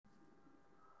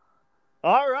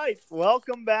All right,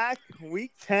 welcome back.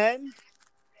 Week 10,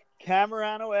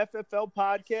 Camerano FFL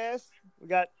podcast. We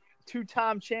got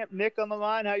two-time champ Nick on the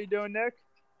line. How you doing, Nick?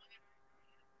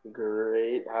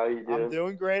 Great. How you I'm doing?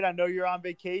 doing great. I know you're on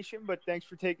vacation, but thanks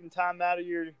for taking time out of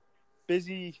your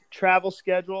busy travel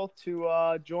schedule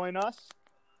to join us.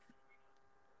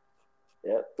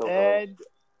 Yep, no problem. And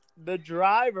the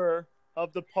driver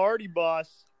of the party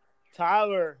bus,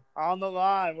 Tyler, on the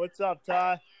line. What's up,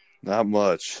 Ty? Not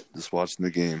much. Just watching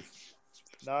the game.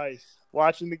 Nice.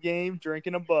 Watching the game,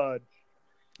 drinking a bud.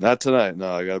 Not tonight.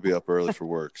 No, I got to be up early for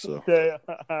work. So Okay.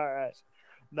 All right.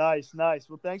 Nice.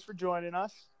 Well, thanks for joining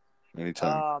us.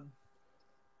 anytime.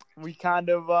 We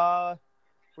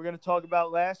we're going to talk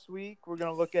about last week. We're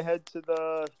going to look ahead to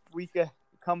the week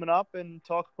coming up and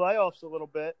talk playoffs a little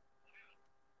bit.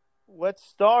 Let's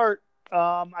start.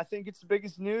 I think it's the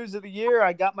biggest news of the year.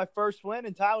 I got my first win,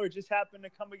 and Tyler just happened to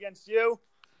come against you.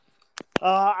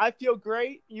 I feel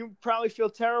great. You probably feel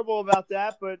terrible about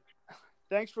that, but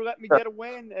thanks for letting me get a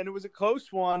win, and it was a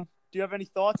close one. Do you have any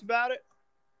thoughts about it?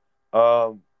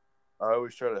 I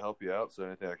always try to help you out, so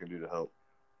anything I can do to help.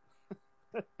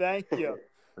 Thank you.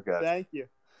 Okay. Thank you.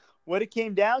 What it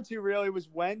came down to really was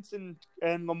Wentz and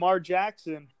Lamar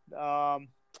Jackson.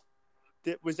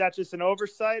 Was that just an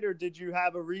oversight, or did you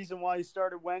have a reason why you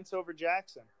started Wentz over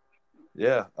Jackson?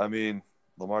 Yeah, I mean,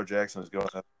 Lamar Jackson is going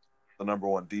to have the number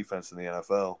one defense in the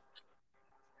NFL.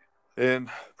 And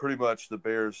pretty much the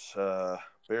Bears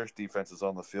defense is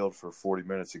on the field for 40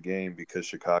 minutes a game because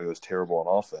Chicago is terrible on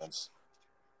offense.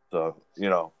 So,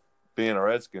 being a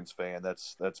Redskins fan,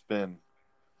 that's been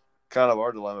kind of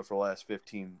our dilemma for the last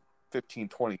 15,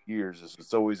 20 years. Is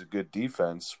it's always a good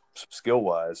defense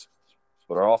skill-wise,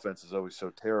 but our offense is always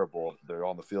so terrible. They're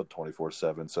on the field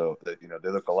 24/7, so they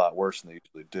look a lot worse than they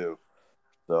usually do.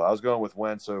 So I was going with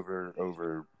Wentz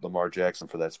over Lamar Jackson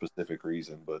for that specific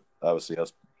reason, but obviously I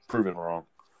was proven wrong.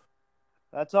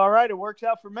 That's all right. It works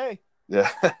out for me.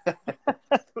 Yeah.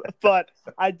 But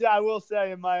I will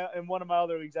say in one of my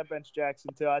other leagues, I benched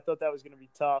Jackson too. I thought that was going to be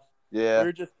tough. Yeah. We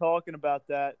were just talking about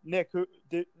that. Nick,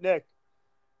 did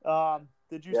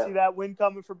you see that win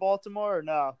coming for Baltimore or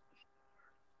no?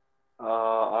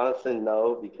 Honestly,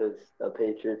 no, because the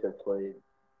Patriots have played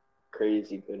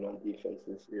crazy good on defense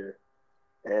this year,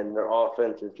 and their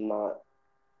offense is not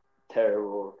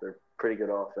terrible. They're pretty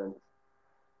good offense,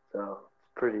 so it's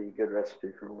pretty good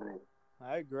recipe for winning.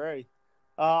 I agree.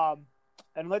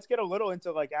 And let's get a little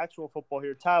into like actual football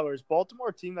here. Tyler, is Baltimore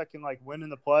a team that can like win in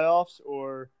the playoffs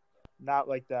or not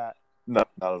like that? No,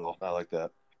 not at all. Not like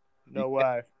that. No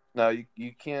way. No,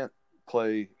 you can't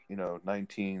play,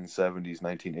 1970s,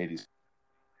 1980s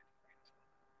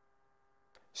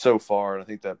so far. And I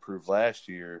think that proved last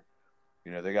year.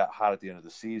 They got hot at the end of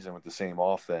the season with the same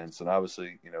offense. And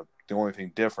obviously, the only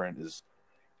thing different is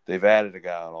they've added a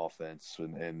guy on offense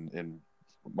and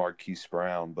Marquise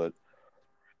Brown, but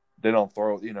they don't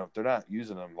throw, they're not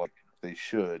using them like they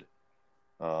should.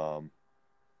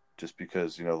 Just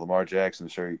because, Lamar Jackson,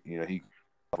 sure, he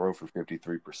throw for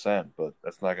 53%, but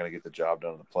that's not going to get the job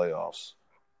done in the playoffs.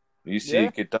 You see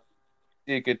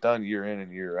it get done year in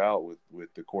and year out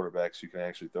with the quarterbacks who can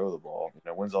actually throw the ball.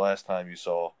 When's the last time you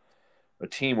saw a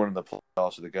team winning the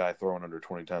playoffs with a guy throwing under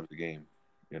 20 times a game?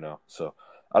 So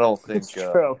I don't think it's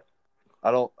true. I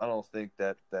don't think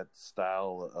that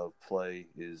style of play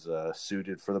is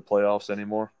suited for the playoffs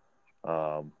anymore.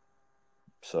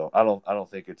 So I don't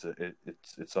think it's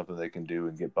something they can do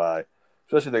and get by.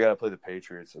 Especially they got to play the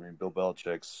Patriots. I mean, Bill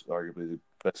Belichick's arguably the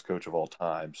best coach of all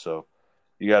time. So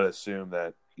you got to assume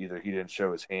that either he didn't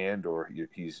show his hand or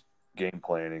he's game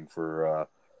planning for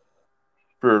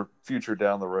future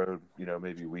down the road.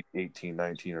 Maybe week 18,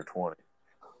 19, or 20.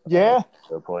 Yeah,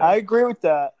 I agree with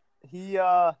that.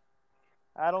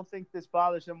 I don't think this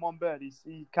bothers him one bit.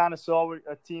 He kind of saw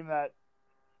a team that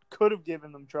could have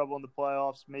given them trouble in the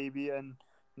playoffs, maybe, and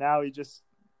now he just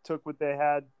took what they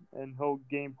had and he'll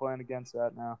game plan against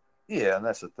that now. Yeah, and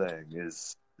that's the thing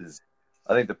is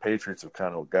I think the Patriots have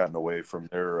kind of gotten away from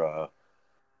their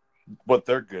what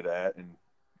they're good at, and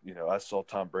I saw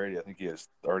Tom Brady. I think he has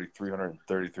already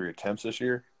 333 attempts this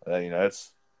year.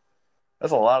 That's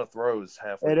a lot of throws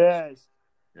halfway. It is.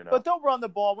 But they'll run the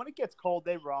ball when it gets cold.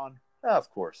 They run. Yeah, of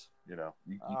course.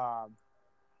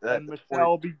 And Michelle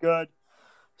will be good.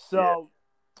 So,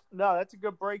 no, that's a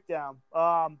good breakdown.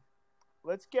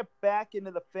 Let's get back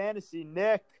into the fantasy.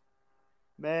 Nick,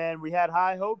 man, we had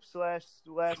high hopes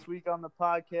last week on the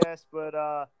podcast,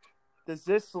 but does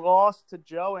this loss to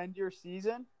Joe end your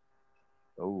season?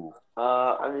 Oh.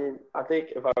 I think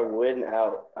if I win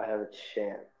out, I have a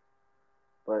chance.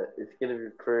 But it's going to be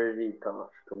pretty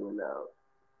tough to win out.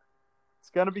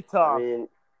 It's going to be tough.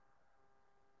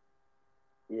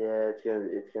 Yeah, it's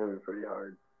gonna be pretty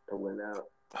hard to win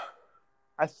out.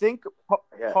 I think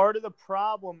Yeah. part of the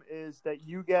problem is that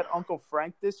you get Uncle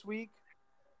Frank this week,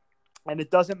 and it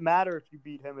doesn't matter if you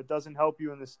beat him. It doesn't help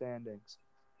you in the standings.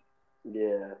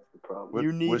 Yeah, that's the problem.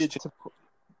 You needed to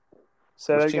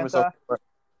say Which that team again, is Ty? Uncle Frank?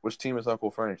 Which team is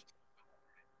Uncle Frank?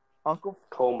 Uncle.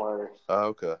 Coal miners. Oh,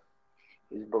 okay.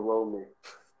 He's below me.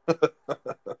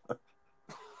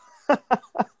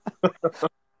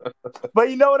 But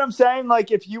you know what I'm saying?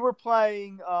 Like if you were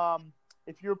playing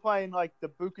like the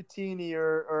Bucatini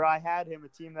or I had him, a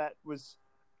team that was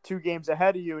 2 games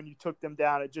ahead of you and you took them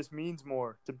down, it just means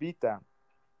more to beat them.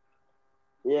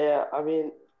 Yeah, I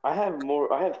mean, I have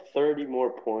 30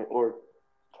 more points or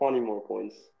 20 more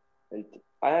points, and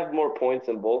I have more points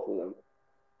than both of them.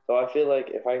 So I feel like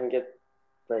if I can get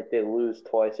like they lose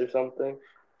twice or something,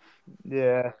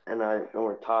 Yeah. and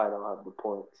we're tied, I'll have the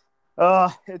points.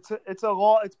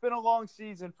 It's been a long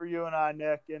season for you and I,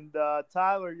 Nick, and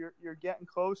Tyler, you're getting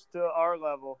close to our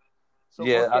level. So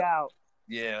look out.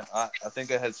 Yeah, I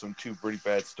think I had some 2 pretty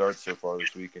bad starts so far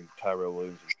this week in Tyrell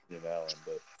Williams and Keenan Allen,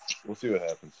 but we'll see what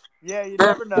happens. Yeah, you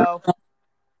never know.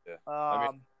 Yeah. I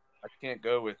mean, I can't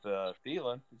go with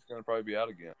Thielen. He's going to probably be out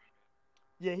again.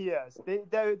 Yeah, he is.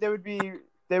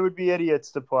 They would be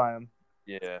idiots to play him.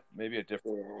 Yeah, maybe a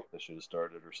different that should have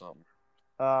started or something.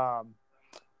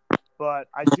 But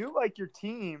I do like your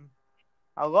team.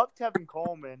 I love Tevin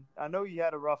Coleman. I know he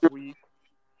had a rough week.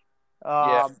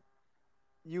 Yeah.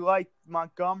 You like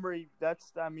Montgomery.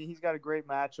 He's got a great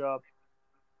matchup.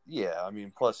 Yeah, I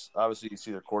mean, plus, obviously, you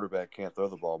see their quarterback can't throw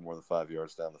the ball more than 5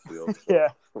 yards down the field. Yeah.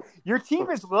 Your team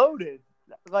is loaded.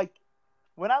 Like,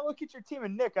 when I look at your team,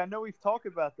 and Nick, I know we've talked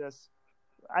about this.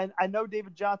 I know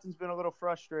David Johnson's been a little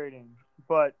frustrating,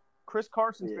 but Chris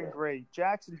Carson's been great.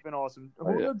 Jackson's been awesome.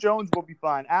 Julio Jones will be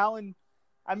fine. Allen,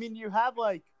 I mean, you have,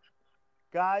 like,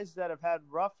 guys that have had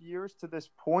rough years to this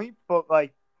point, but,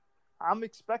 like, I'm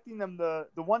expecting them, the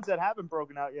ones that haven't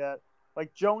broken out yet,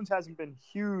 like Jones hasn't been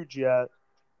huge yet,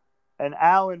 and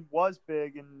Allen was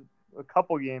big in a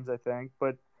couple games, I think.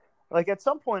 But, like, at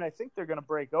some point, I think they're going to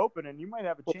break open, and you might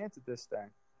have a chance at this thing.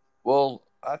 Well,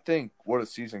 I think what a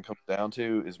season comes down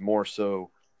to is more so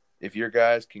if your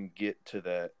guys can get to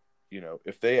that,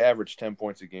 if they average 10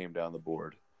 points a game down the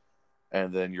board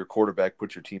and then your quarterback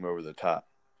puts your team over the top,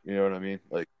 you know what I mean?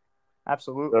 Like,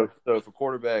 absolutely. So if a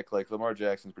quarterback like Lamar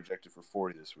Jackson's projected for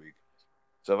 40 this week,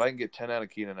 so if I can get 10 out of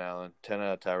Keenan Allen, 10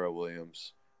 out of Tyrell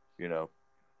Williams,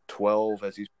 12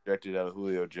 as he's projected out of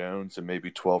Julio Jones, and maybe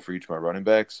 12 for each of my running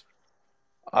backs,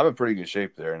 I'm in pretty good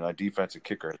shape there. And my defensive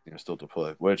kicker still to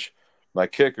play, which my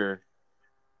kicker,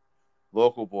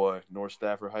 local boy, North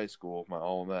Stafford High School, my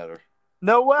alma mater.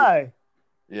 No way.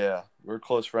 Yeah, we're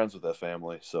close friends with that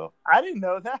family. So I didn't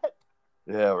know that.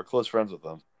 Yeah, we're close friends with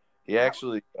them. He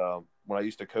actually, when I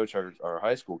used to coach our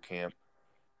high school camp,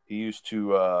 he used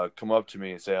to come up to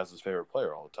me and say I was his favorite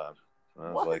player all the time. And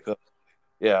I was like,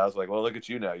 I was like, well, look at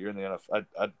you now. You're in the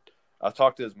NFL. I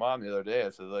talked to his mom the other day.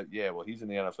 I said, like, yeah, well, he's in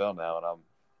the NFL now, and I'm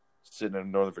sitting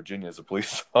in Northern Virginia as a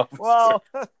police officer. Well,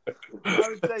 I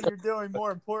would say you're doing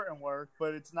more important work,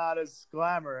 but it's not as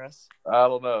glamorous. I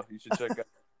don't know. You should check out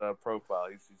his profile.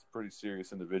 He's a pretty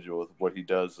serious individual with what he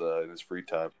does in his free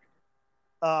time.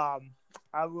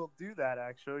 I will do that,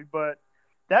 actually, but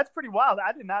that's pretty wild.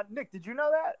 I did not. Nick, did you know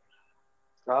that?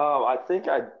 Oh, I think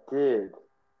I did.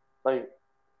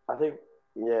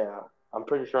 I'm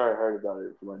pretty sure I heard about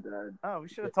it from my dad. Oh, we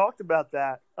should have talked about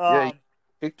that. He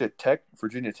picked at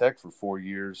Virginia Tech for 4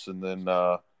 years, and then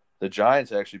the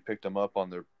Giants actually picked him up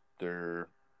on their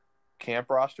camp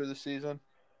roster this season.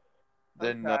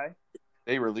 Then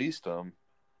they released him.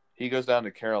 He goes down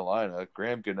to Carolina.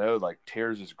 Graham Gano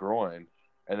tears his groin,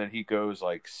 and then he goes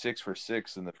 6 for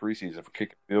 6 in the preseason for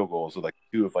kicking field goals with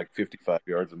 2 of 55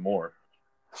 yards and more.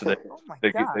 So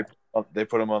they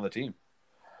put him on the team.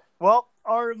 Well,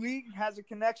 our league has a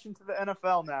connection to the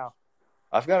NFL now.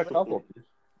 I've got a couple.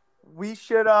 We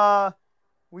should ask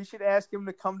him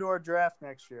to come to our draft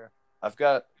next year. I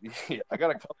got a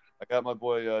couple. I got my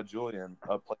boy Julian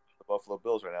playing for the Buffalo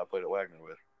Bills right now. I played at Wagner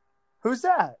with. Who's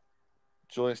that?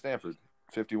 Julian Stanford,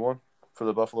 51 for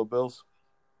the Buffalo Bills.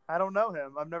 I don't know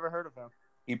him. I've never heard of him.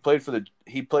 He was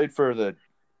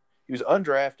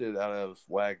undrafted out of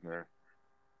Wagner.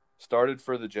 Started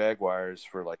for the Jaguars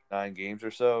for 9 games or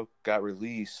so. Got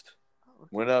released.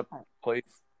 Went up, played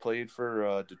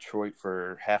for Detroit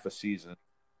for half a season.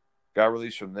 Got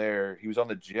released from there. He was on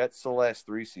the Jets the last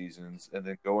 3 seasons, and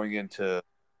then going into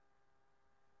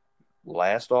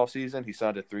last offseason, he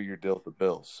signed a 3-year deal with the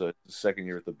Bills. So it's the second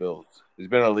year with the Bills. He's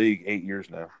been in the league 8 years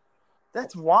now.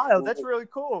 That's wild. That's really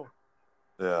cool.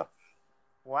 Yeah.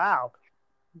 Wow.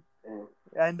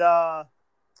 And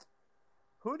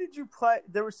who did you play?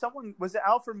 There was someone. Was it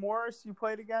Alfred Morris you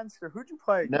played against, or who'd you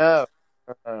play against?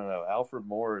 No. Alfred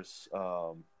Morris.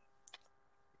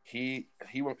 He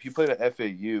played at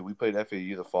FAU. We played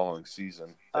FAU the following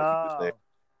season. That he was there.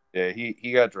 Yeah,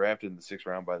 he got drafted in the 6th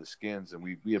round by the Skins, and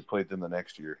we had played them the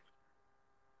next year.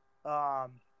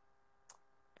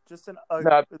 Just an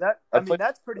No,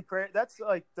 that's pretty great. That's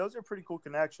like those are pretty cool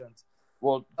connections.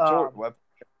 Well,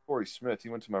 Torrey Smith, he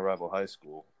went to my rival high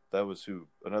school. That was who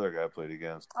another guy I played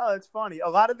against. Oh, that's funny. A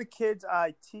lot of the kids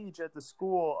I teach at the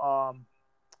school,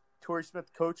 Torrey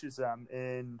Smith coaches them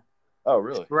in. Oh,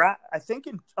 really? I think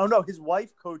his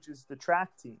wife coaches the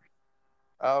track team.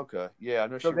 Oh, okay. Yeah, I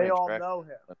know. So they all know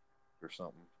him or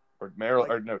something. Or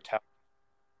Maryland, or no, Towson.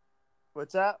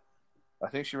 What's that? I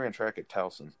think she ran track at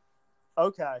Towson.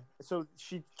 Okay, so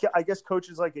she, I guess,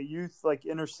 coaches like a youth, like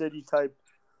inner city type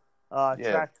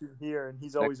track team here, and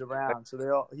he's always around.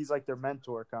 So he's like their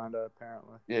mentor, kind of,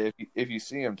 apparently. Yeah, if you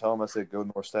see him, tell him I said go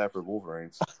North Stafford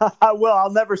Wolverines. I will.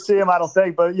 I'll never see him, I don't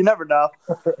think, but you never know.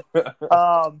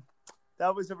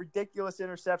 That was a ridiculous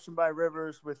interception by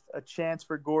Rivers with a chance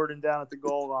for Gordon down at the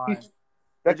goal line.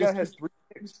 That guy has 3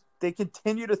 picks. They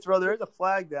continue to throw. There's a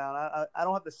flag down. I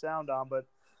don't have the sound on, but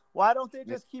why don't they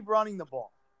just keep running the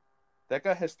ball? That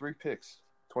guy has 3 picks.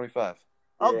 25.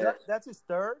 Oh, yeah. That's his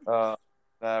third?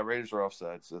 Raiders are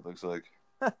offsides, it looks like.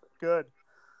 Good.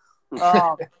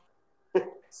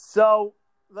 So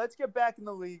let's get back in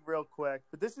the league real quick.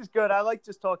 But this is good. I like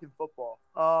just talking football.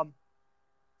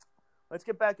 Let's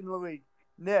get back in the league.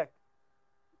 Nick,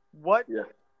 what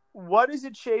is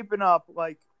it shaping up?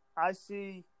 Like, I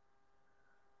see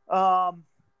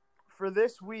for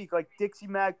this week, like Dixie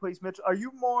Mag plays Mitchell. Are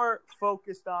you more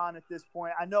focused on at this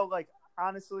point? I know, like,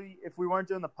 honestly, if we weren't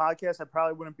doing the podcast, I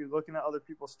probably wouldn't be looking at other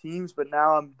people's teams, but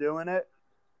now I'm doing it.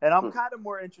 And I'm kind of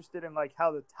more interested in, like,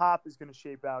 how the top is going to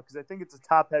shape out because I think it's a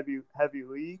top-heavy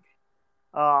league.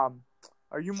 Are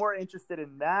you more interested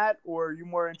in that, or are you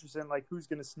more interested in, like, who's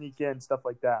going to sneak in, stuff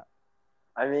like that?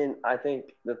 I mean, I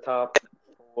think the top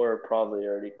 4 probably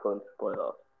already clinched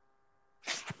playoff.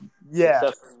 Yeah.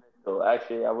 Except for Mitchell.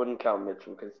 Actually, I wouldn't count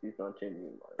Mitchell because he's not changing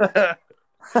his mind.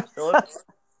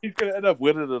 He's going to end up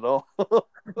winning it all.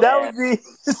 That would be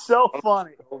so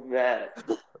funny. Oh, man.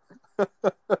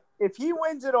 If he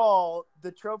wins it all,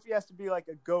 the trophy has to be like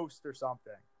a ghost or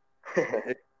something.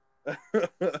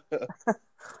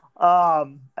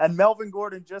 And Melvin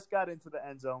Gordon just got into the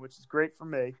end zone, which is great for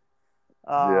me.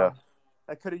 I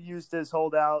could have used his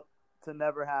holdout to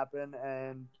never happen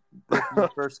and the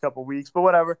first couple weeks, but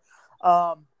whatever.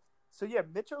 So yeah,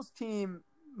 Mitchell's team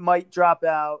might drop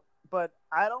out, but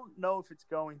I don't know if it's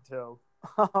going to.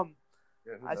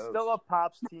 I still love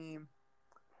Pop's team.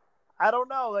 I don't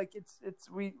know. Like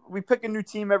we pick a new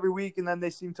team every week, and then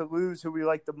they seem to lose who we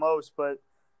like the most. But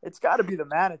it's got to be the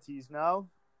Manatees, no?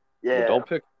 Yeah. Well, don't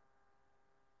pick.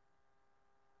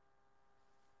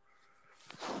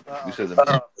 You said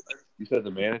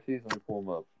the Manatees. Let me pull them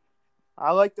up.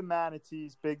 I like the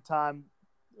Manatees big time.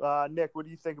 Nick, what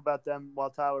do you think about them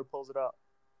while Tyler pulls it up?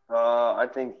 I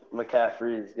think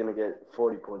McCaffrey is going to get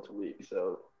 40 points a week,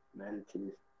 so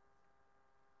Manatees.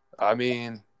 I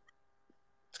mean,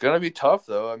 it's going to be tough,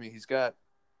 though. I mean, he's got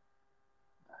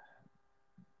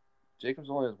 – Jacobs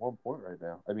only has 1 point right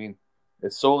now. I mean,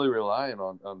 it's solely relying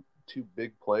on 2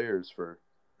 big players for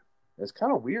 – it's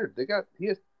kind of weird.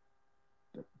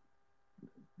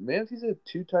 Manatees had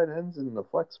 2 tight ends in the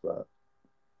flex spot.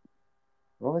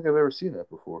 I don't think I've ever seen that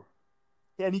before.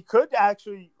 Yeah, and he could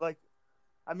actually, like –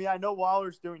 I mean, I know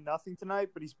Waller's doing nothing tonight,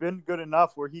 but he's been good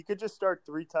enough where he could just start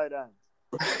 3 tight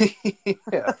ends.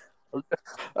 Yeah.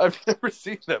 I've never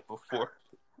seen that before.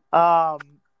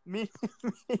 Me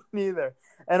neither.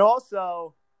 And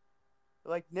also,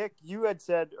 like Nick, you had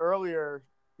said earlier,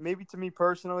 maybe to me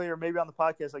personally or maybe on the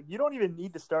podcast, like you don't even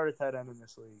need to start a tight end in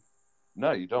this league.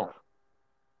 No, you don't.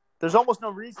 There's almost no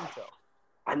reason to.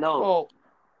 I know. Well,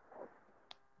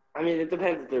 I mean, it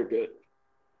depends if they're good.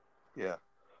 Yeah.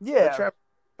 Yeah.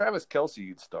 Travis Kelce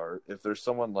you'd start if there's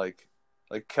someone like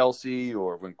Kelce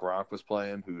or when Gronk was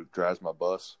playing who drives my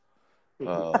bus.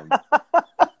 What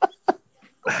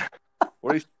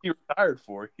is he retired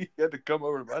for? He had to come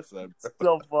over to my side.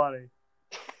 So funny.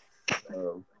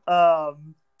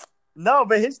 No,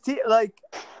 but his team, like,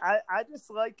 I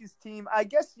just like his team. I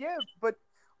guess, yeah, but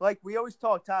like we always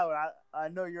talk, Tyler. I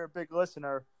know you're a big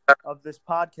listener of this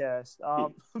podcast,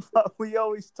 but we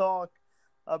always talk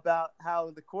about how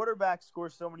the quarterback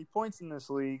scores so many points in this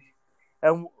league,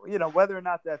 and you know whether or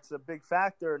not that's a big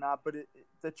factor or not. But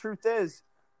the truth is,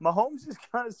 Mahomes is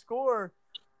going to score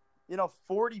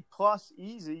 40 plus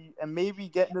easy and maybe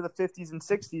get into the 50s and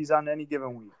 60s on any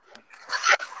given week.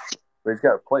 But he's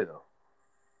got to play, though.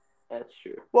 That's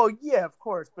true. Well, yeah, of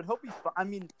course, but he'll be fine. I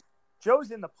mean,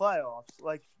 Joe's in the playoffs.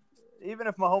 Like, even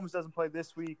if Mahomes doesn't play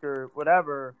this week or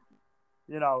whatever,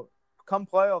 come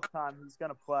playoff time, he's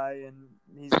going to play and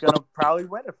he's going to probably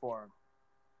win it for him.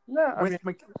 No,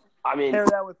 pair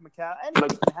that with McCaffrey.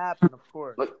 Anything can happen, of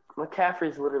course.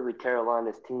 McCaffrey's literally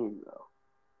Carolina's team, though.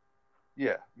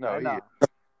 Yeah, no, he is.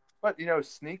 But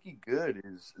sneaky good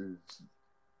is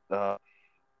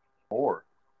more.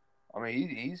 I mean,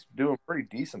 he's doing pretty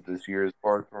decent this year as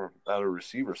far as out of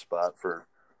receiver spot for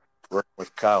working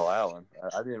with Kyle Allen.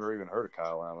 I never even heard of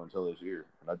Kyle Allen until this year,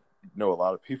 and I know a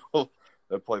lot of people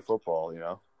that play football.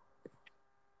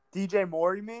 DJ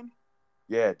Moore, you mean?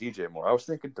 Yeah, DJ Moore. I was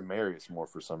thinking Demarius Moore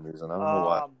for some reason. I don't know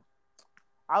why.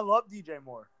 I love DJ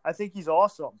Moore. I think he's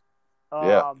awesome.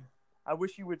 Yeah. I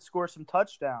wish he would score some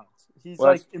touchdowns. He's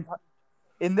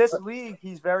in this league,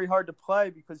 he's very hard to play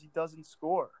because he doesn't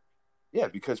score. Yeah,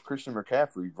 because Christian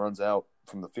McCaffrey runs out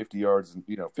from the 50 yards and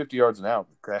 50 yards and out,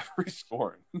 McCaffrey's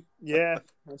scoring. Yeah,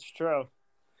 that's true.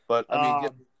 But I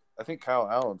think Kyle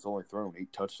Allen's only thrown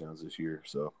 8 touchdowns this year,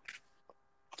 so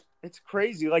it's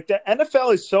crazy. Like the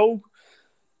NFL is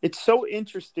so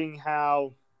interesting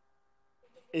how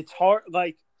it's hard.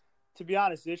 Like, to be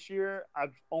honest, this year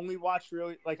I've only watched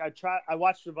I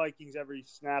watch the Vikings every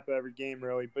snap of every game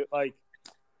really, but like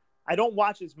I don't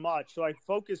watch as much, so I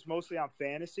focus mostly on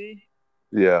fantasy.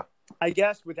 Yeah. I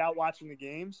guess without watching the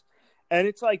games. And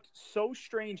it's like so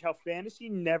strange how fantasy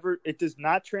does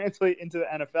not translate into the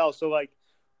NFL. So like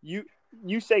you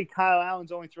say Kyle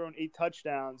Allen's only thrown 8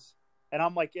 touchdowns and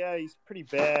I'm like, yeah, he's pretty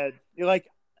bad. You're like,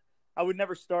 I would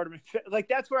never start him. Like,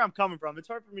 that's where I'm coming from. It's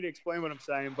hard for me to explain what I'm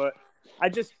saying, but I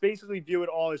just basically view it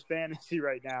all as fantasy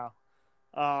right now.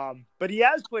 But he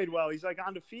has played well. He's like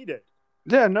undefeated.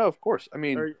 Yeah, no, of course. I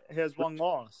mean, or he has one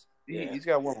loss. He's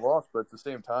got one loss, but at the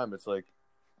same time, it's like,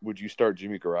 would you start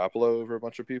Jimmy Garoppolo over a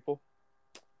bunch of people?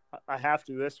 I have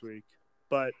to this week,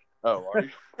 but are you?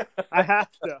 I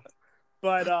have to.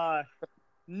 But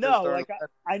no, like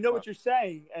I know what you're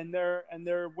saying, and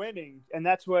they're winning, and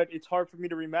that's what it's hard for me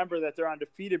to remember that they're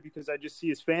undefeated because I just see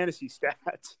his fantasy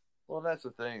stats. Well, that's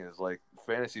the thing is like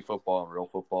fantasy football and real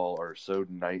football are so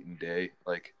night and day.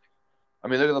 Like, I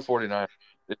mean, look at the 49ers.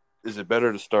 Is it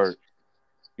better to start,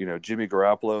 Jimmy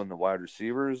Garoppolo and the wide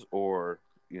receivers, or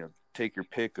take your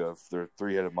pick of their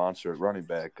 3-headed monster at running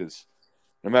back? Because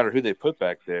no matter who they put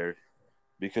back there,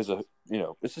 because of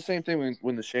it's the same thing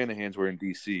when the Shanahans were in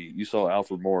DC. You saw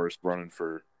Alfred Morris running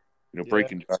for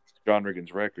breaking John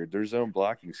Riggins' record. Their zone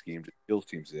blocking scheme just kills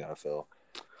teams in the NFL.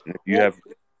 And if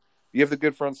you have the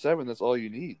good front seven, that's all you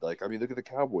need. Like, I mean, look at the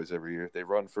Cowboys every year. They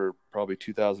run for probably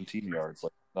 2,000 team yards,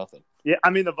 like nothing. Yeah, I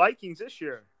mean, the Vikings this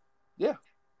year. Yeah.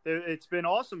 It's been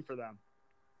awesome for them.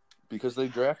 Because they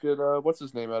drafted, what's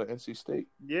his name out of NC State?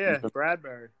 Yeah,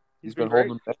 Bradbury. He's been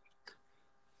holding back.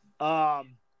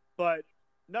 But,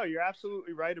 no, you're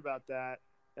absolutely right about that.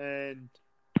 And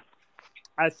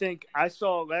I think I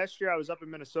saw last year I was up in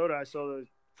Minnesota. I saw the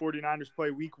 49ers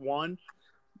play week 1.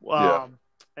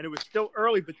 And it was still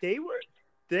early, but they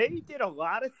did a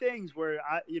lot of things where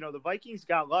the Vikings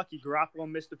got lucky. Garoppolo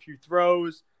missed a few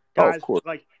throws. Guys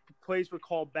plays were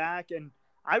called back, and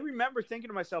I remember thinking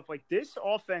to myself, like, this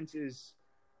offense is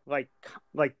like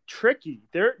tricky.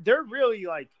 They're really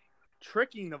like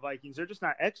tricking the Vikings. They're just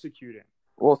not executing.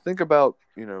 Well, think about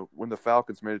when the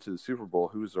Falcons made it to the Super Bowl,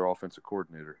 who was their offensive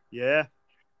coordinator? Yeah,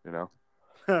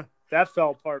 that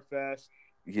fell apart fast.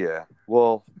 Yeah,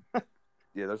 well.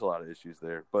 Yeah, there's a lot of issues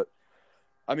there. But,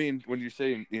 I mean, when you're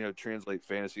saying, translate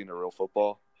fantasy into real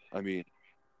football, I mean,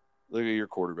 look at your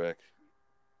quarterback.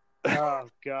 Oh,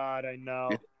 God, I know.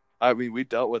 I mean, we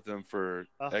dealt with him for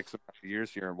X amount of years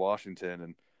here in Washington.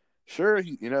 And, sure,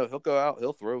 he'll go out,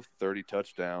 he'll throw 30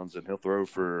 touchdowns, and he'll throw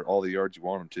for all the yards you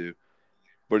want him to.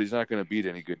 But he's not going to beat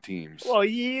any good teams. Well,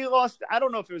 he lost – I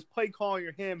don't know if it was play calling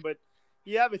or him, but –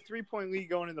 you have a 3-point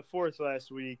lead going in the 4th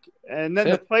last week, and then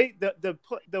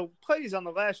the plays on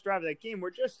the last drive of that game were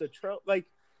just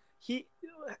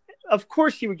of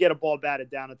course he would get a ball batted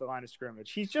down at the line of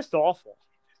scrimmage. He's just awful.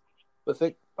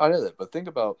 I know that, but think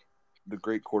about the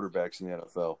great quarterbacks in the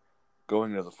NFL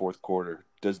going into the 4th quarter.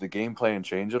 Does the game plan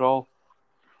change at all,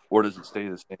 or does it stay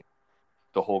the same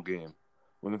the whole game?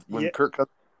 When Kirk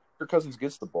Cousins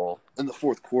gets the ball in the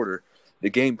 4th quarter, the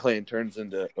game plan turns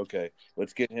into, okay,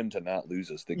 let's get him to not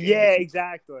lose us the game. Yeah,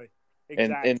 exactly.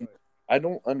 And I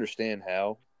don't understand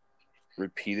how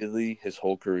repeatedly his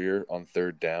whole career on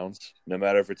 3rd downs, no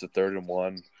matter if it's a 3rd and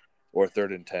 1 or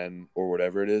 3rd and 10 or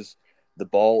whatever it is, the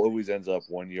ball always ends up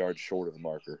 1 yard short of the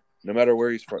marker. no matter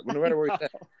where he's from, no matter where he's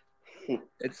at.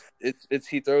 It's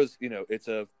he throws, it's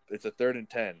a 3rd and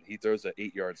 10. He throws an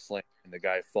 8-yard slant and the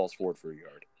guy falls forward for a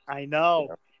yard. I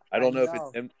know. I don't know if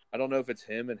it's him. I don't know if it's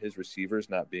him and his receivers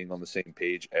not being on the same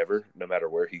page ever, no matter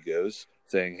where he goes,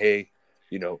 saying, "Hey,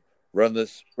 run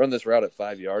this route at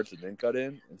 5 yards and then cut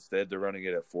in." Instead, they're running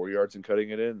it at 4 yards and cutting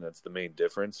it in. That's the main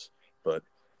difference. But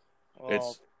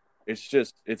it's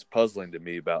puzzling to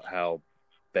me about how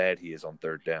bad he is on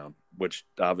 3rd down, which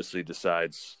obviously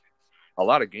decides a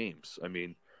lot of games. I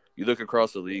mean, you look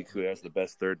across the league, who has the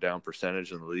best 3rd down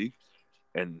percentage in the league,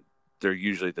 and they're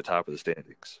usually at the top of the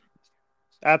standings.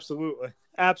 Absolutely.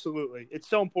 It's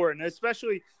so important,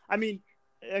 especially, I mean,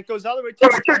 it goes all the way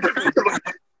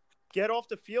to get off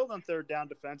the field on 3rd down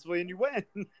defensively and you win.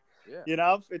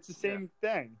 Yeah. It's the same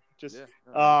thing.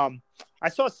 I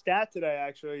saw a stat today,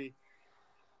 actually,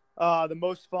 the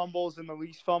most fumbles and the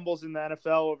least fumbles in the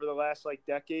NFL over the last,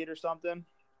 decade or something.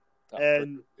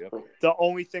 The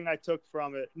only thing I took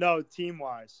from it, no,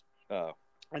 team-wise. Oh.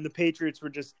 And the Patriots were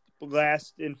just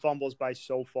last in fumbles by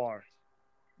so far.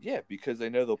 Yeah, because they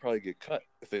know they'll probably get cut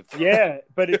if they. Yeah,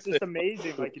 but it's just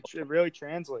amazing. It really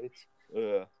translates.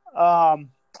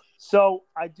 So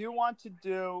I do want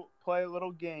to play a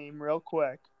little game real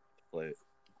quick. Play it.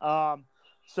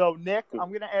 So Nick, I'm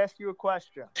going to ask you a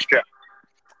question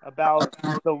about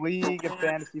the league and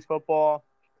fantasy football.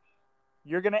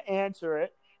 You're going to answer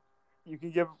it. You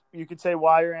can say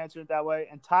why you're answering it that way,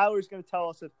 and Tyler's going to tell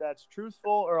us if that's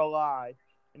truthful or a lie,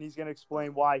 and he's going to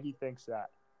explain why he thinks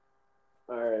that.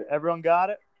 All right. Everyone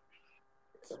got it?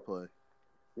 Let's play.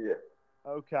 Yeah.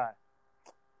 Okay.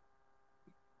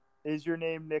 Is your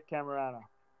name Nick Camerano?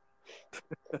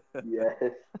 Yes.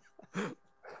 I'm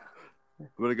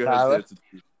going to go ahead and say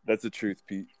that's the truth,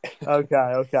 Pete.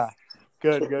 Okay.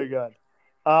 Good.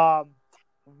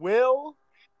 Will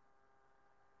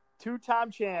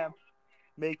 2-time champ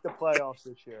make the playoffs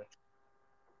this year?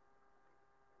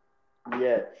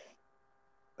 Yes.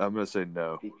 I'm going to say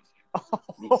no.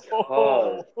 Because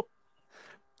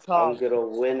I'm going to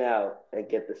win out and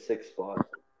get the 6th spot.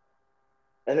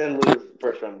 And then lose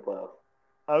first round of the playoff.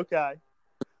 Okay.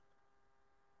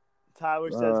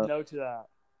 Tyler says no to that.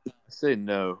 I say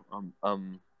no.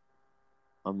 I'm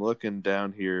looking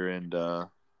down here, and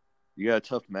you got a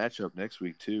tough matchup next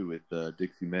week too with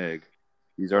Dixie Meg.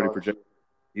 He's already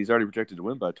projected to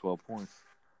win by 12 points.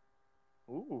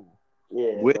 Ooh.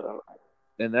 Yeah.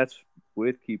 And that's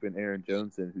with keeping Aaron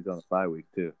Jones in, who's on a bye week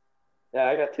too. Yeah,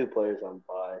 I got 2 players on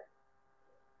bye.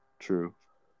 True.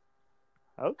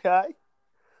 Okay.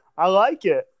 I like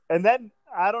it. And then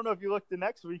I don't know if you look the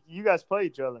next week. You guys play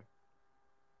each other.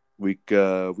 Week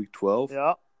 12.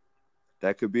 Yeah.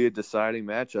 That could be a deciding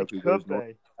matchup. It could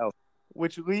be.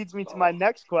 Which leads me to my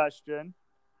next question: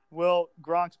 will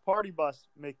Gronk's party bus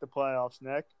make the playoffs,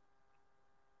 Nick?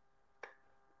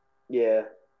 Yeah.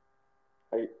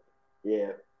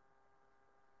 Yeah.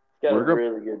 Got a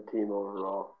really good team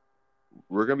overall.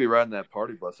 We're gonna be riding that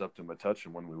party bus up to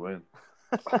Metuchen when we win.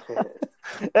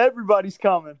 Everybody's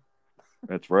coming.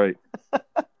 That's right.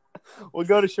 We'll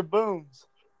go to Shaboom's.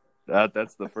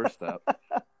 That's the first stop.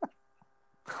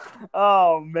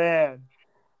 Oh man!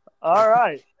 All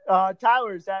right,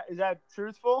 Tyler, is that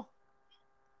truthful?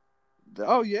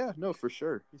 Oh yeah, no, for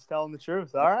sure. He's telling the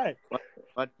truth. All right.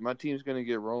 My team's gonna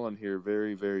get rolling here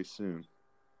very, very soon.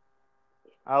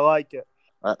 I like it.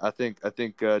 I think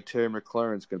Terry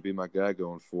McLaurin's gonna be my guy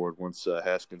going forward once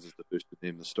Haskins is officially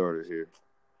named the starter here.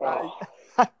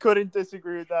 I couldn't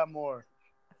disagree with that more.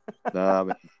 Nah,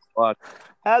 man,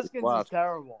 Haskins is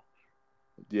terrible.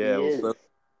 Yeah, well,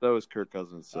 so is Kirk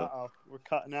Cousins. So. Uh-oh, we're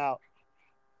cutting out.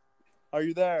 Are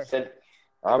you there?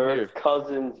 I'm Kirk here.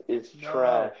 Cousins is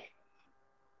trash.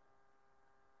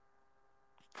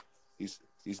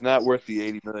 He's not worth the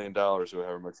 $80 million or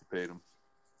however much you paid him.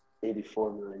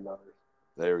 $84 million.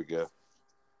 There we go.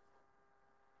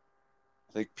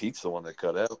 I think Pete's the one that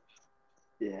cut out.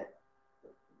 Yeah.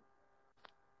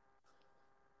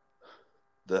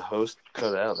 The host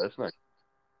cut out. That's not.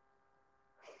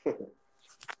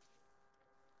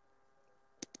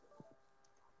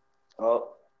 Oh.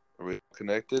 Are we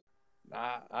connected?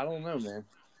 I don't know, man.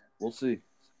 We'll see.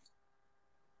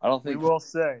 I don't think we will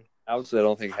see. I would say I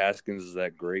don't think Haskins is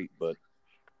that great, but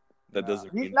that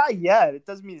doesn't mean he's not yet. It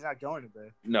doesn't mean he's not going to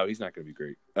be. No, he's not going to be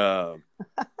great. But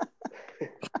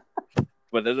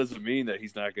that doesn't mean that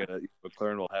he's not going to.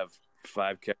 McLaurin will have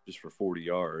 5 catches for 40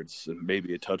 yards and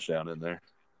maybe a touchdown in there.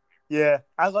 Yeah,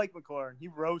 I like McLaurin. He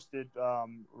roasted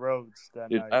Rhodes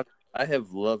that night. I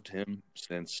have loved him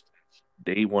since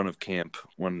day one of camp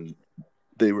when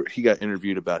he got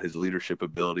interviewed about his leadership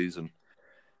abilities and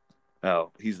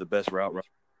how he's the best route runner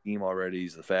team already.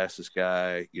 He's the fastest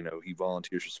guy. He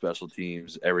volunteers for special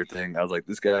teams, everything. I was like,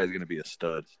 this guy is going to be a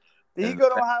stud. Did he go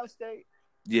to Ohio State?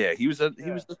 Yeah, he was. I think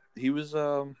he was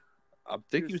the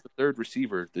third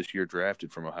receiver this year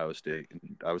drafted from Ohio State,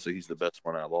 and obviously he's the best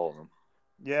one out of all of them.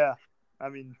 Yeah, I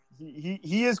mean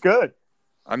he is good.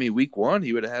 I mean, week 1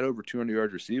 he would have had over 200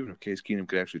 yards receiving if Case Keenum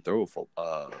could actually throw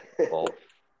a ball.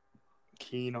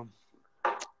 Keenum.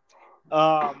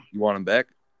 You want him back?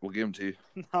 We'll give him to you.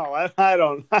 No, I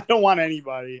don't. I don't want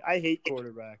anybody. I hate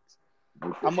quarterbacks.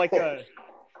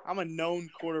 I'm a known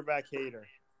quarterback hater.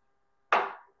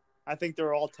 I think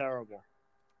they're all terrible.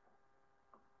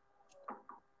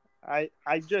 I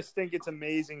just think it's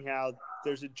amazing how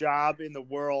there's a job in the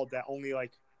world that only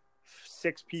like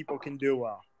 6 people can do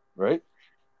well. Right?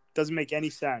 Doesn't make any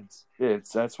sense. Yeah,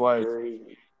 that's why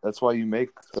you make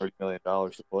 $30 million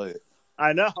to play it.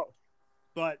 I know,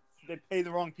 but they pay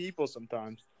the wrong people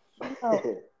sometimes.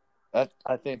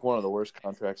 I think one of the worst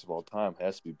contracts of all time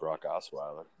has to be Brock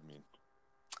Osweiler. I mean,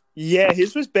 yeah,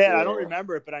 his was bad. I don't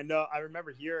remember it, but I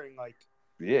remember hearing like.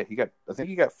 Yeah, I think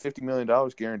he got $50 million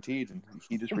guaranteed, and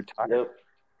he just retired. Yep.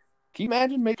 Can you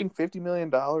imagine making $50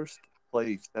 million to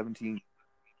play 17?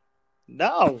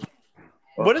 No.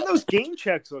 What do those game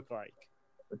checks look like?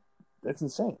 That's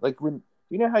insane. Like when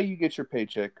how you get your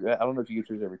paycheck. I don't know if you get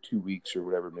yours every 2 weeks or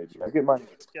whatever. Maybe I get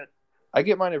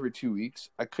mine every 2 weeks.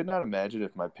 I could not imagine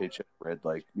if my paycheck read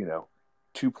like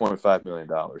 $2.5 million.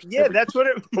 Yeah, that's what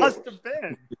it must have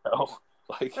been.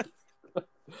 Like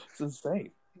it's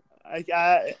insane.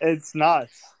 It's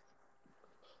nuts.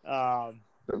 That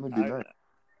would be nice.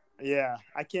 Yeah,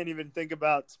 I can't even think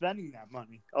about spending that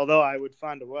money. Although I would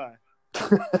find a way.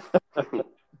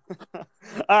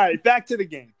 All right, back to the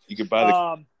game. You could buy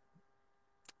the.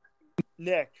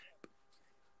 Nick,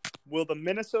 will the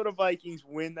Minnesota Vikings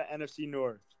win the NFC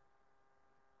North?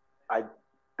 I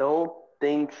don't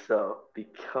think so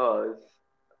because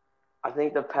I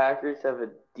think the Packers have a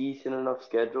decent enough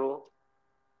schedule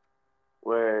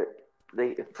where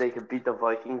if they could beat the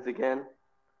Vikings again,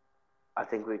 I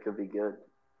think we could be good.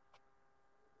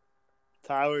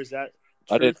 Tyler, is that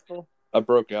truthful? I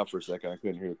broke out for a second. I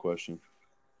couldn't hear the question.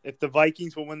 If the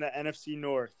Vikings will win the NFC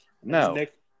North. No.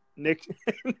 Nick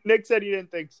said he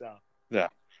didn't think so. Yeah.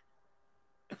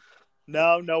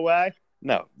 No way?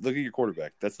 No. Look at your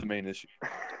quarterback. That's the main issue.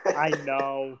 I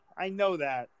know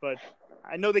that, but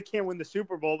I know they can't win the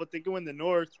Super Bowl, but they can win the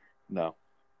North. No.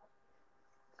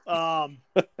 I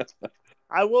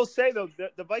will say though,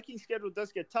 the Vikings schedule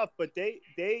does get tough, but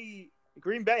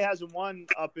Green Bay hasn't won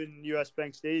up in US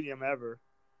Bank Stadium ever.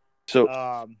 So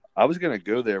I was gonna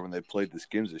go there when they played the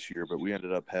Skims this year, but we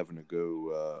ended up having to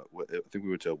go. I think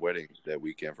we went to a wedding that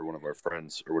weekend for one of our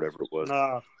friends or whatever it was.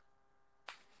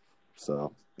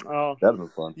 So that'd been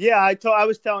fun. Yeah, I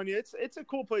was telling you, it's a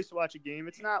cool place to watch a game.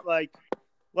 It's not like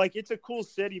it's a cool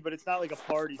city, but it's not like a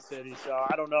party city. So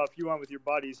I don't know if you went with your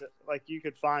buddies, like you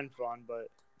could find fun, but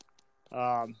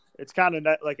it's kind of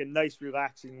like a nice,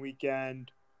 relaxing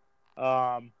weekend,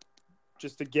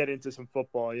 just to get into some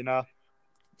football,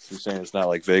 So you're saying it's not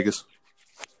like Vegas?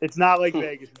 It's not like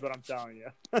Vegas, is what I'm telling you.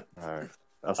 All right,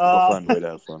 that's still a fun way to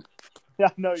have fun. Yeah,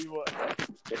 I know you would.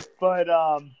 But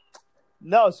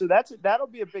no, so that'll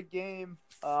be a big game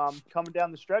coming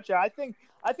down the stretch. I think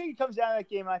it comes down to that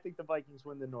game. I think the Vikings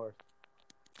win the North.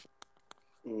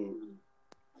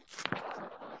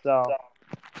 So,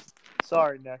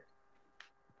 sorry, Nick.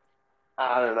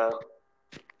 I don't know.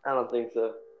 I don't think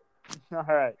so. All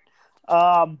right.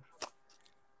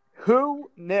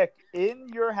 Nick, in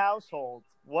your household,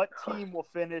 what team will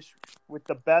finish with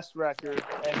the best record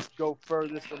and go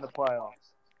furthest in the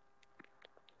playoffs?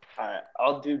 All right,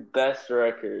 I'll do best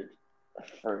record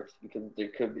first because there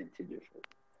could be two different.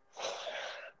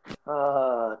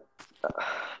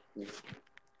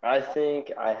 I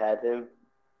think I had him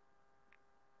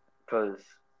because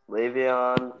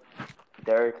Le'Veon,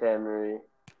 Derrick Henry,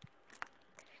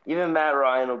 even Matt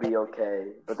Ryan will be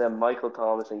okay, but then Michael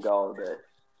Thomas and Golladay.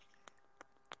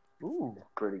 Ooh,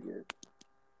 pretty good.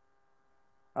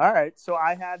 All right, so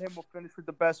I had him will finish with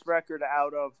the best record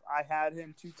out of. I had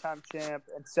him 2-time champ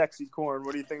and Sexy Corn.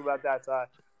 What do you think about that, Ty? I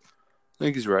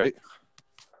think he's right.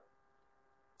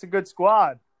 It's a good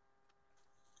squad.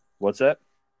 What's that?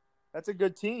 That's a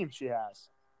good team she has.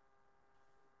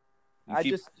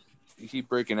 You keep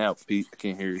breaking out, Pete. I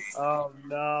can't hear you. Oh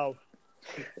no.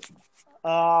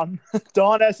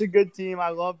 Dawn has a good team. I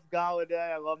love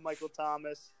Golladay. I love Michael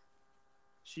Thomas.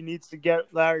 She needs to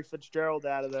get Larry Fitzgerald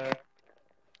out of there.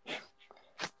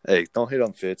 Hey, don't hit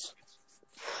on Fitz.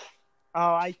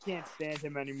 Oh, I can't stand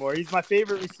him anymore. He's my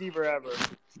favorite receiver ever.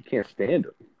 You can't stand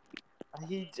him.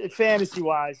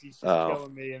 Fantasy-wise, he's just Oh.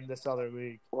 killing me in this other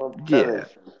league. Well, Yeah.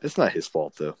 It's not his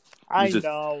fault, though. I just-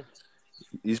 know.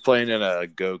 He's playing in a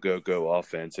go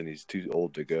offense, and he's too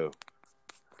old to go.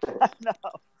 I know.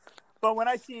 But when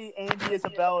I see Andy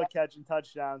Isabella catching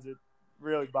touchdowns, it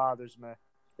really bothers me.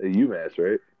 A UMass,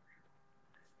 right?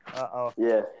 Uh-oh.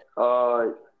 Yeah.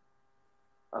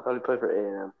 I thought he played for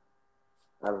A&M.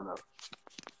 I don't know.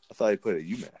 I thought he played at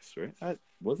UMass, right?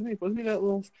 Wasn't he that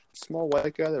little small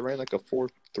white guy that ran like a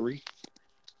 4.3?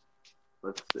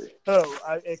 Let's see.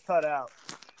 Oh, it cut out.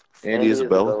 Andy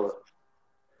Isabella.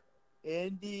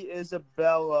 Andy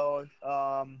Isabella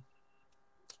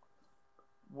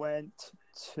went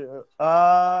to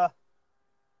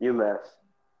UMass.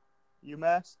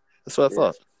 UMass. That's what I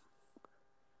thought.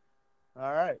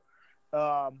 All right.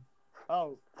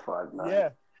 5'9". Yeah.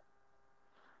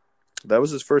 That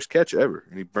was his first catch ever,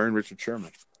 and he burned Richard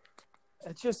Sherman.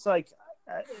 It's just like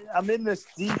I'm in this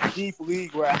deep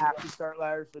league where I have to start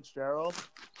Larry Fitzgerald.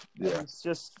 Yeah. And it's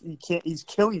just he's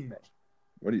killing me.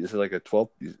 What is it, like a 12?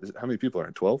 How many people are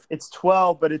in 12? It's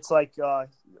 12, but it's like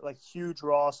huge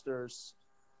rosters.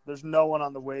 There's no one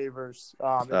on the waivers.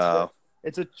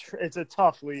 It's a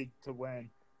tough league to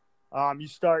win.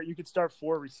 You could start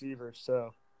 4 receivers,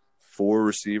 so 4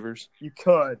 receivers? you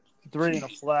could 3 in a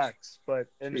flex, but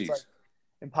Jeez. it's like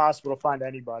impossible to find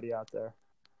anybody out there.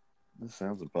 This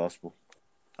sounds impossible.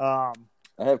 I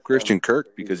I have Christian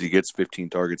Kirk because he gets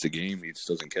 15 targets a game. He just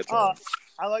doesn't catch them.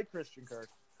 like Christian Kirk,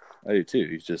 I do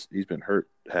too. He's been hurt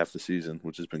half the season,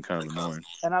 which has been kind of annoying.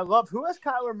 and I love who has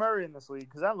Kyler Murray in this league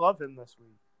because I love him this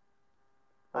week.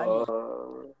 I don't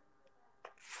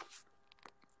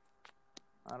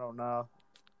know.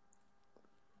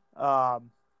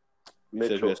 You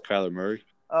said who has Kyler Murry?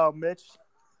 Oh, Mitch.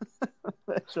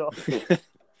 Mitchell.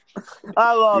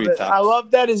 I love it. Taco? I love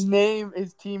that his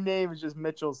team name is just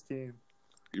Mitchell's team.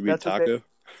 You mean That's what Taco?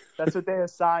 That's what they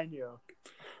assign you.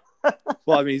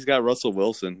 Well, I mean, he's got Russell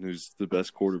Wilson, who's the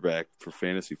best quarterback for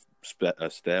fantasy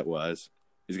stat-wise.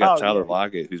 He's got Tyler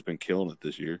Lockett, who's been killing it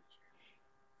this year.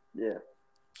 Yeah.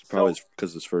 It's probably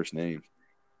because of his first name.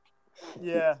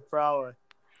 Yeah, probably.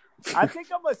 I think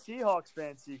I'm a Seahawks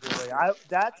fan secretly.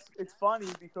 It's funny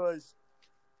because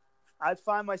I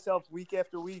find myself week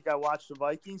after week I watch the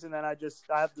Vikings and then I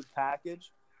have the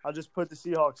package. I'll just put the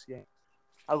Seahawks game.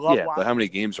 I love watching. But how many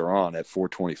games are on at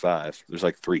 4:25? There's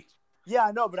like 3. Yeah,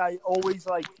 I know, but I always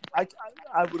I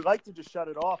would like to just shut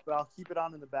it off, but I'll keep it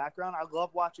on in the background. I love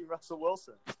watching Russell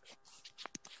Wilson.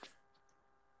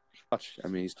 I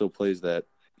mean, he still plays that,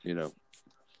 run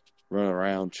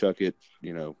around, chuck it,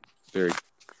 very,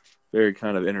 very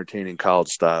kind of entertaining college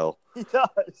style He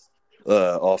does.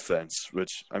 offense.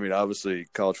 Which, I mean, obviously,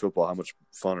 college football, how much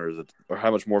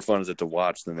more fun is it to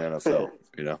watch than the NFL?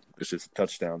 It's just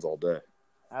touchdowns all day.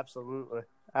 Absolutely.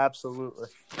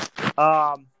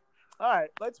 All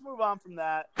right, let's move on from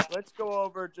that. Let's go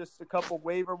over just a couple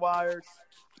waiver wires.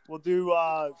 We'll do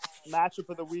matchup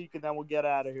of the week, and then we'll get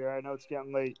out of here. I know it's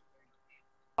getting late.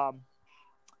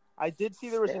 I did see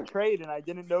there was a trade, and I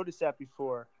didn't notice that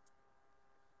before.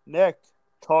 Nick,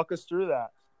 talk us through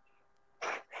that.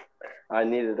 I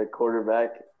needed a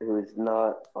quarterback who is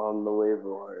not on the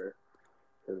waiver wire.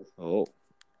 Oh.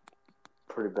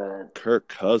 Pretty bad. Kirk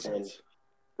Cousins. And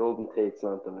Golden Tate's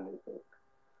not done anything.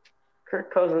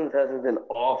 Kirk Cousins hasn't been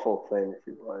awful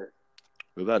fantasy-wise.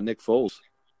 What about Nick Foles?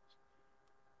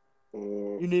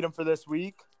 You need him for this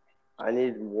week? I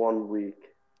need 1 week,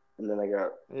 and then I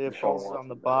got Foles is on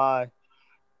the bye.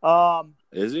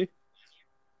 Is he?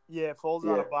 Yeah, Foles is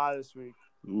on a bye this week.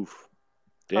 Oof.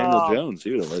 Daniel Jones,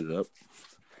 he would have lit it up.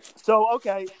 So,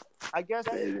 okay, I guess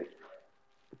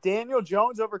Daniel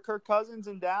Jones over Kirk Cousins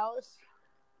in Dallas?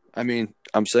 I mean,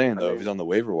 I'm saying, though, if he's on the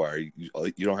waiver wire, you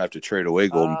don't have to trade away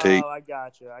Golden Tate. Oh, I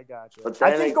got you. But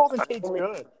I think Golden Tate's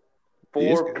good.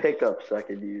 4 pickups I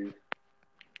could use.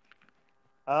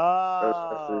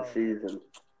 Oh. The season.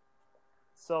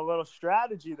 So a little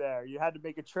strategy there. You had to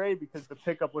make a trade because the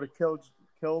pickup would have killed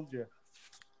you.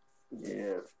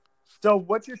 Yeah. So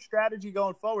what's your strategy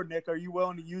going forward, Nick? Are you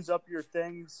willing to use up your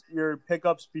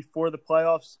pickups before the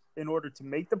playoffs in order to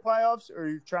make the playoffs, or are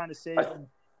you trying to save them?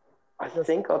 I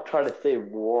think I'll try to save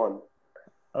 1.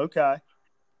 Okay.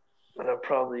 And I'll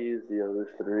probably use the other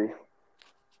 3.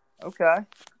 Okay.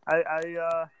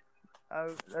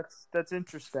 That's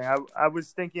interesting. I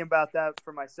was thinking about that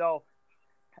for myself.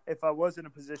 If I was in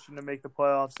a position to make the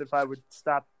playoffs, if I would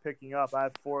stop picking up, I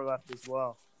have 4 left as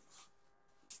well.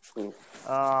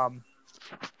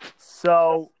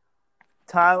 So,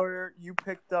 Tyler, you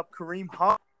picked up Kareem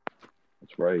Hunt.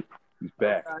 That's right. He's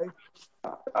back. Okay.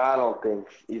 I don't think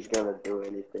he's going to do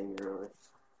anything, really.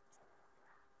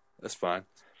 That's fine.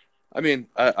 I mean,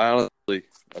 I honestly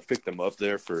I picked them up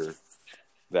there for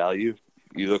value.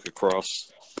 You look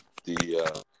across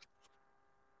the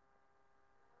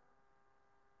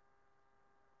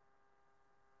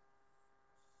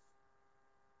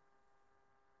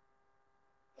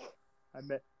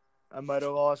I might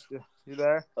have lost you. You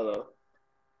there? Hello.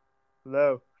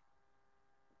 Hello.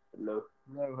 Hello.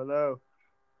 Hello. Hello.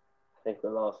 I think we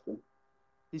lost him.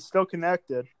 He's still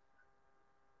connected.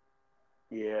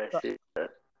 Yeah, I see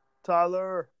that.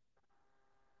 Tyler,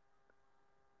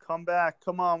 come back.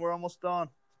 Come on, we're almost done.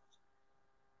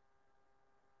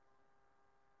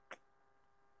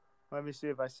 Let me see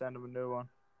if I send him a new one.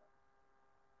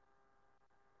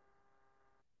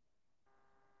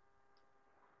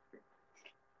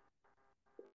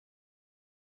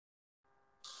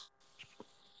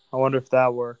 I wonder if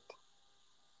that worked.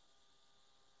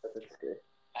 That's good.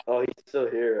 Oh, he's still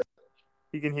here.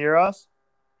 He can hear us?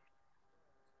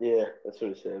 Yeah, that's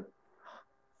what he said.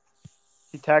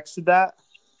 He texted that?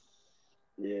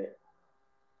 Yeah.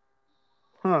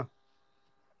 Huh.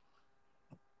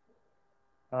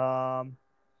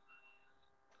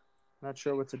 Not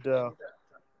sure what to do.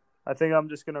 I think I'm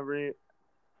just gonna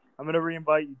I'm gonna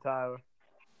re-invite you, Tyler.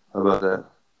 how about that?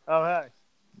 Oh hey.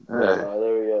 Hey,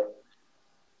 There we go.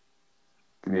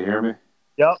 can you hear me?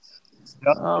 Yep.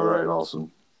 All right,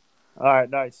 awesome. All right,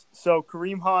 nice. So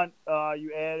Kareem Hunt,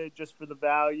 you added just for the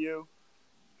value.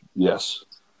 Yes.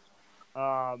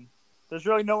 There's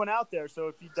really no one out there, so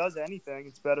if he does anything,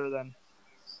 it's better than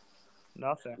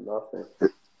nothing. Nothing.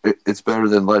 It's better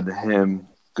than letting him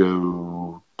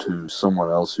go to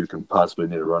someone else who can possibly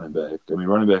need a running back. I mean,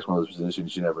 running back's one of those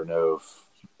positions you never know if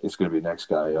it's going to be next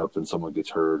guy up and someone gets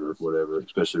hurt or whatever,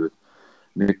 especially with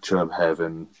Nick Chubb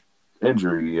having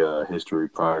injury history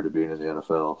prior to being in the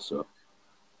NFL. So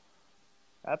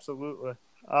Absolutely.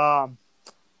 And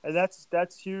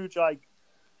that's huge. Like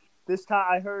this time,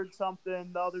 I heard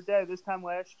something the other day. This time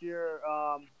last year,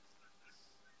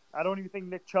 I don't even think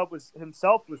Nick Chubb was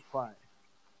playing,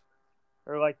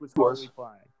 or like was hardly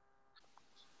playing.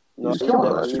 No, He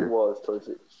was he was towards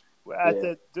it.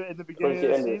 In the beginning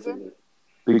of the season.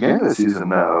 Beginning of the season,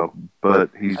 no,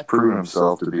 but he's proven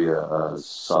himself to be a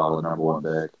solid number one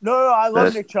back. No, I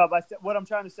love Nick Chubb. What I'm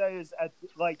trying to say is,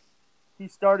 he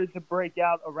started to break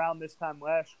out around this time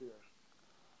last year,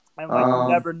 and you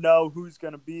never know who's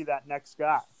going to be that next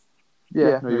guy.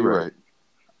 Yeah, no, you're right.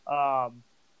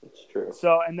 It's true.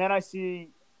 So, and then I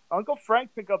see Uncle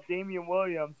Frank pick up Damian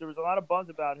Williams. There was a lot of buzz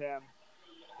about him.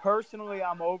 Personally,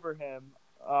 I'm over him,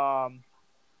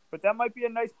 but that might be a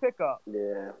nice pickup.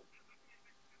 Yeah.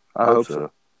 I hope so.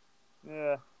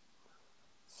 Yeah.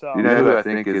 So you know who I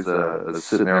think is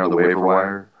sitting there on the waiver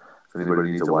wire? If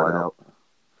anybody needs a wideout.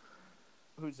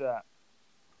 Who's that?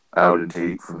 Auden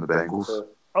Tate from the Bengals.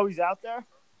 Oh, he's out there?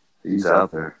 He's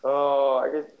out there. Oh, I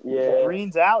guess, yeah.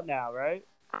 Green's out now, right?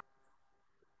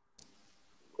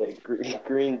 Yeah,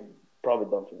 Green probably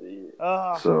done for the year.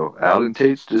 So Auden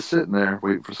Tate's just sitting there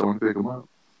waiting for someone to pick him up.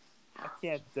 I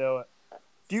can't do it.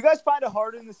 Do you guys find it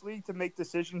hard in this league to make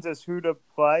decisions as who to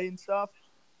play and stuff?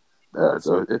 Yeah, it's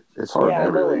hard in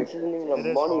every league. This isn't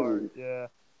even a money league. Yeah.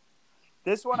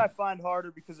 This one I find harder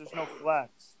because there's no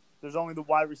flex. There's only the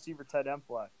wide receiver tight end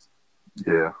flex.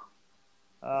 Yeah.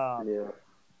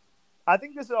 I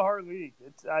think this is a hard league.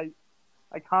 I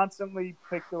constantly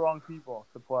pick the wrong people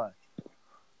to play.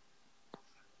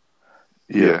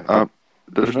 Yeah.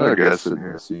 There's another guy sitting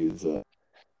here. See, is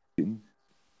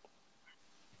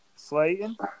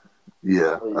Slayton?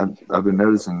 Yeah, I've been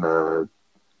noticing the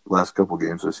last couple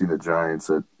games I've seen the Giants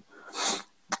that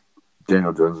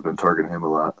Daniel Jones has been targeting him a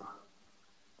lot.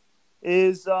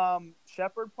 Is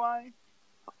Shepard playing?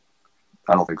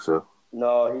 I don't think so.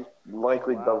 No, he's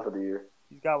likely done for the year.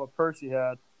 He's got what Percy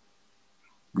had.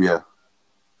 Yeah.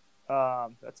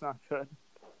 That's not good.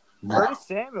 Curtis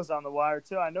Samuel's on the wire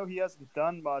too. I know he hasn't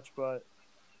done much, but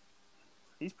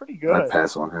he's pretty good. I'd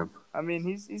pass on him. I mean,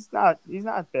 he's not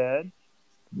bad.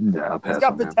 Yeah, he's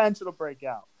got potential to break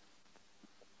out.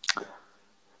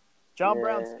 John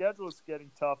Brown's schedule is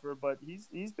getting tougher, but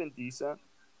he's been decent.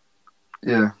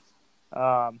 Yeah.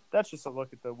 That's just a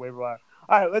look at the waiver wire.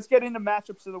 All right, let's get into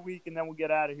matchups of the week, and then we'll get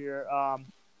out of here.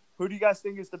 Who do you guys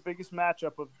think is the biggest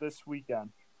matchup of this weekend?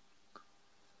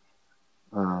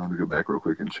 Let me go back real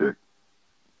quick and check.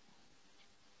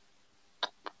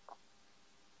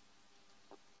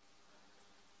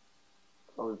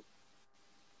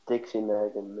 Dixie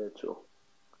Mag and Mitchell.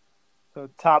 So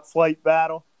top flight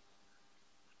battle.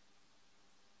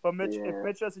 But if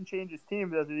Mitch doesn't change his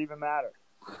team, does it even matter?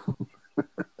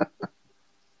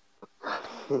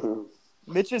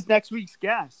 Mitch is next week's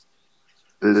guest.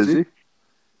 Is he?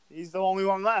 He's the only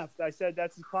one left. I said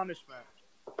that's his punishment.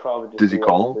 Probably just Did you do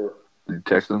call that him? too. Did you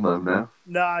text him? Let him know.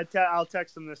 No, I'll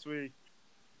text him this week.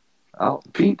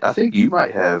 Pete, I think you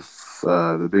might have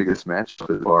the biggest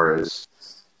matchup as far as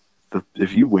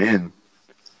if you win.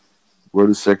 Where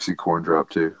does Sexy Corn drop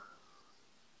to?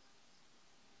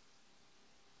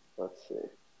 Let's see.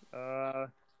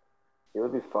 It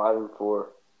would be 5-4.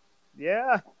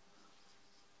 Yeah.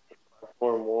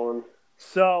 4-1.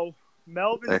 So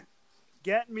Melvin's Hey.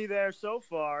 getting me there so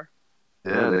far,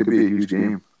 Yeah, that could be a huge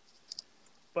game.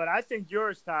 but I think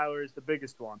yours, Tyler, is the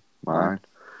biggest one. Mine.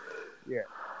 Yeah.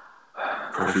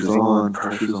 Pressure's on.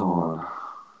 Pressure's on.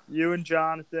 You and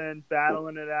Jonathan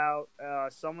battling it out.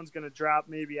 Someone's going to drop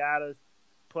maybe out of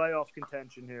playoff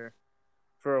contention here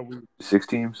for a week. 6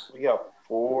 teams. We got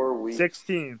 4 weeks. 6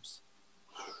 teams.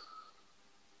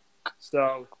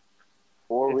 So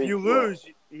 4 if weeks you lose,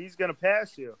 he's going to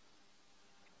pass you.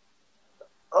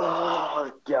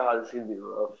 Oh God, it's gonna be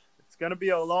rough. It's going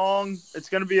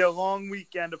to be a long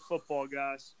weekend of football,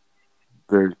 guys.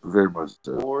 Very, very much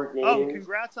so. 4 games. Oh,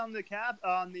 congrats on the Capitals,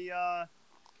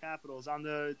 on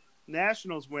the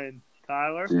Nationals win,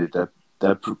 Tyler. Dude,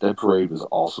 that parade was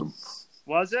awesome.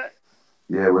 Was it?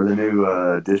 Yeah, we're the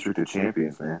new District of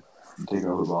Champions, man. I'm taking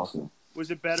over Boston.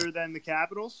 Was it better than the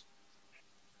Capitals?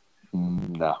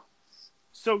 No,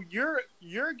 So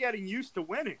you're getting used to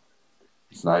winning.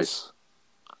 it's nice.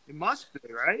 It must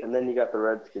be, right? And then you got the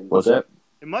Redskins. What's that?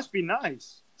 It must be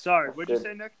nice. Sorry, what'd you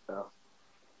say, Nick?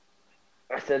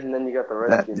 I said, and then you got the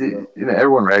That Redskins. you know,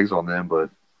 everyone rags on them, but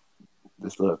they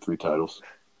still have 3 titles.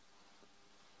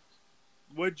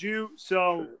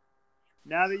 So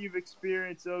now that you've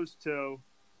experienced those two,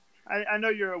 I know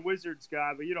you're a Wizards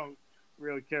guy, but you don't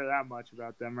really care that much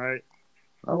about them, right?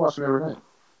 I watch them every night.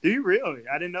 Do you really?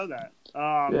 I didn't know that.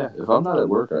 Yeah, if I'm not at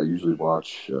work, I usually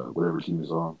watch whatever team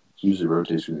is on. It usually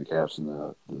rotates between the Caps and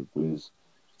the Wiz.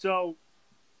 So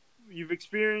you've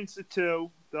experienced the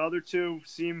two. The other two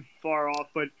seem far off,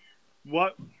 but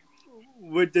what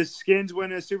would the Skins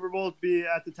win a Super Bowl be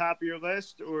at the top of your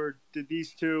list, or did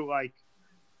these two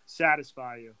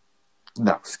satisfy you?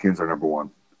 No, Skins are number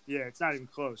 1. Yeah, it's not even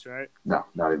close, right? No,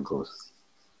 not even close.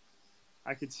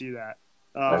 I could see that.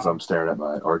 As I'm staring at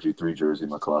my RG3 jersey in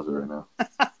my closet right now.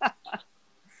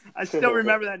 I still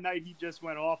remember that night he just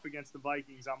went off against the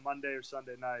Vikings on Monday or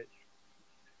Sunday night.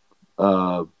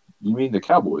 You mean the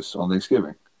Cowboys on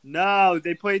Thanksgiving? No,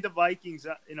 they played the Vikings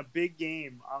in a big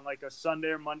game on a Sunday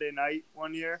or Monday night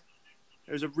one year.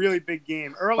 It was a really big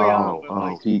game early on.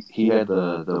 But he had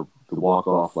the walk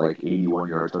off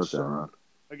 81-yard touchdown run.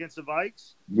 Against the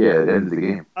Vikes? Yeah, at the end of the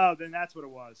game. Oh, then that's what it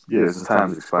was. Yeah, his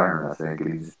time's expiring, I think,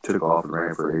 and he just took off and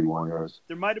ran for 81 yards.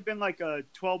 There might have been a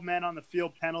 12-man on the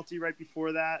field penalty right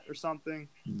before that or something.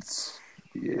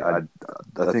 Yeah,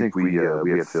 I think we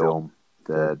had film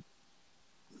that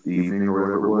evening or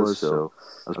whatever it was, so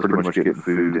I was pretty much getting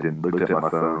food and looked at my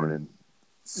phone and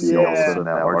see all of a sudden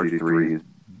that RG3 is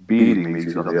beating me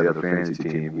because on the other fantasy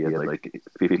team he had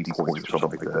 50 points or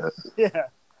something like that. Yeah.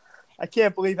 I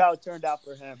can't believe how it turned out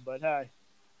for him, but hey.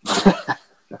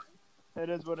 It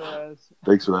is what it is.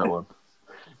 Thanks for that one.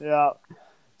 Yeah.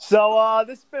 So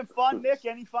this has been fun, Nick.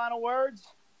 Any final words?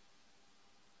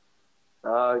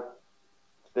 It's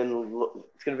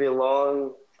gonna be a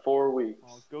long 4 weeks.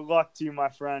 Well, good luck to you, my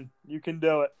friend. You can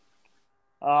do it.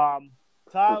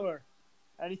 Tyler,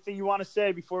 anything you want to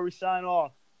say before we sign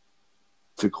off?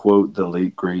 To quote the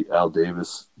late great Al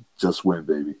Davis, "Just win,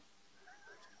 baby."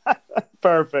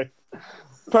 Perfect.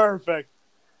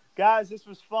 Guys, this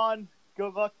was fun.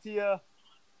 Good luck to you.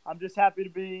 I'm just happy to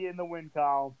be in the win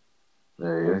column.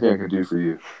 Hey, anything I can do for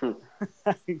you.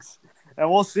 Thanks.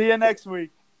 And we'll see you next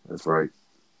week. That's right.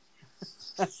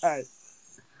 All right.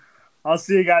 I'll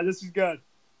see you guys. This is good.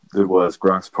 It was.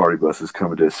 Gronk's party bus is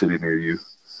coming to a city near you.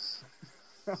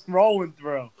 I'm rolling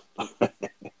through.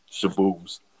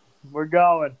 Shabooms. We're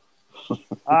going. All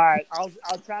right. I'll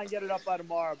try and get it up by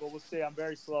tomorrow, but we'll see. I'm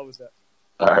very slow with it.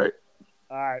 All right.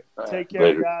 All right. Take care,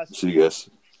 Later. guys. See you guys.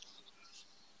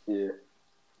 Yeah.